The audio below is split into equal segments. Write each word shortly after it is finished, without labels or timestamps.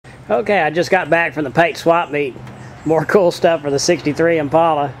Okay, I just got back from the paint swap meet. More cool stuff for the 63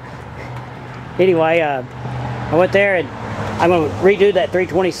 Impala. Anyway, I went there and I'm going to redo that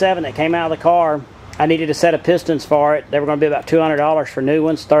 327 that came out of the car. I needed a set of pistons for it. They were going to be about $200 for new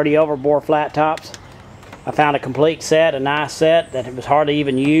ones, 30 overbore flat tops. I found a complete set, a nice set that was hardly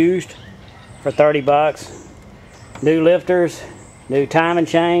even used for 30 bucks. New lifters, new timing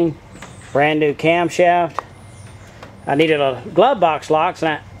chain, brand new camshaft. I needed a glove box lock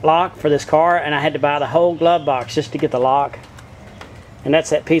for this car, and I had to buy the whole glove box just to get the lock. And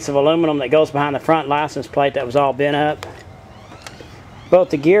that's that piece of aluminum that goes behind the front license plate that was all bent up. Both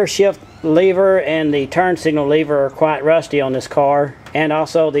the gear shift lever and the turn signal lever are quite rusty on this car, and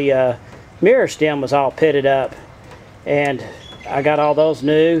also the mirror stem was all pitted up. And I got all those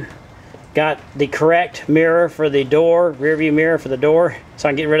new. Got the correct mirror for the door, rear view mirror for the door, so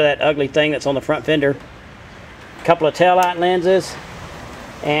I can get rid of that ugly thing that's on the front fender. A couple of taillight lenses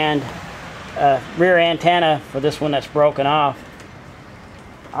and a rear antenna for this one that's broken off.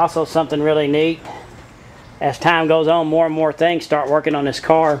 Also something really neat, as time goes on, more and more things start working on this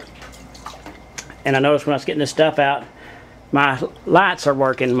car. And I noticed when I was getting this stuff out, my lights are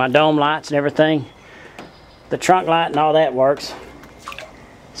working, my dome lights and everything. The trunk light and all that works.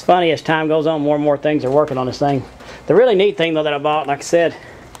 It's funny, as time goes on, more and more things are working on this thing. The really neat thing though that I bought, like I said,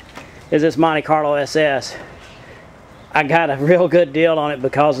 is this Monte Carlo SS. I got a real good deal on it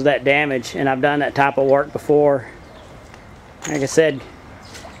because of that damage, and I've done that type of work before. Like I said,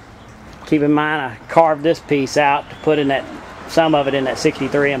 keep in mind I carved this piece out to put in that, some of it in that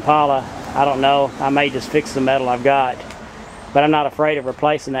 63 Impala. I don't know, I may just fix the metal I've got, but I'm not afraid of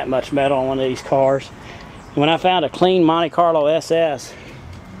replacing that much metal on one of these cars. When I found a clean Monte Carlo SS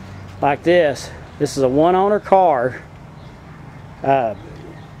like this is a one-owner car.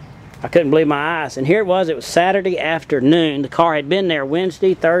 I couldn't believe my eyes. And here it was Saturday afternoon. The car had been there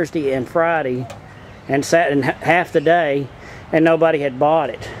Wednesday, Thursday, and Friday, and sat in half the day, and nobody had bought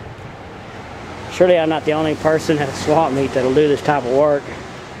it. Surely I'm not the only person at a swap meet that'll do this type of work.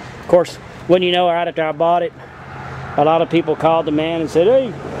 Of course, wouldn't you know, right after I bought it, a lot of people called the man and said,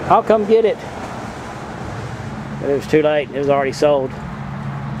 "Hey, I'll come get it." But it was too late. It was already sold.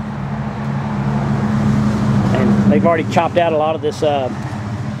 And they've already chopped out a lot of this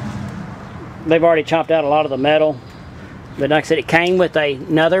they've already chopped out a lot of the metal. But like I said, it came with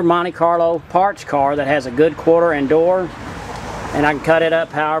another Monte Carlo parts car that has a good quarter and door, and I can cut it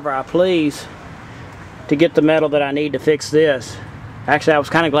up however I please to get the metal that I need to fix this. Actually, I was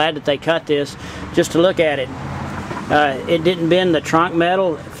kind of glad that they cut this just to look at it. It didn't bend the trunk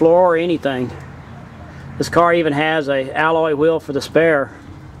metal, floor, or anything. This car even has a alloy wheel for the spare.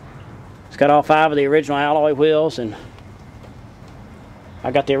 It's got all 5 of the original alloy wheels, and I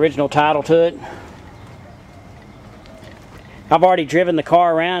got the original title to it. I've already driven the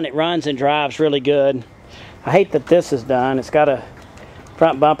car around. It runs and drives really good. I hate that this is done. It's got a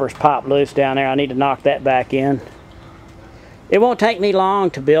front bumper's popped loose down there. I need to knock that back in. It won't take me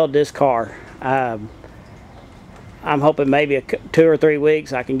long to build this car. I'm hoping maybe 2 or 3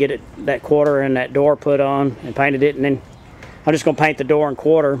 weeks I can get that quarter and that door put on and painted it, and then I'm just going to paint the door and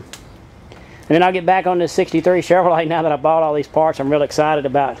quarter. And then I'll get back on this 63 Chevrolet. Now that I bought all these parts, I'm real excited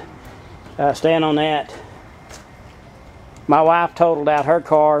about staying on that. My wife totaled out her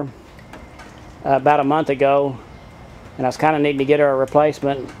car about a month ago, and I was kind of needing to get her a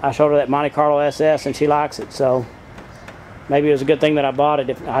replacement. I showed her that Monte Carlo SS, and she likes it, so maybe it was a good thing that I bought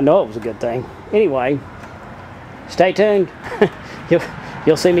it. I know it was a good thing. Anyway, stay tuned.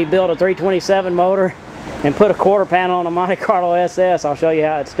 You'll see me build a 327 motor and put a quarter panel on a Monte Carlo SS. I'll show you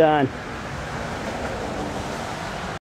how it's done.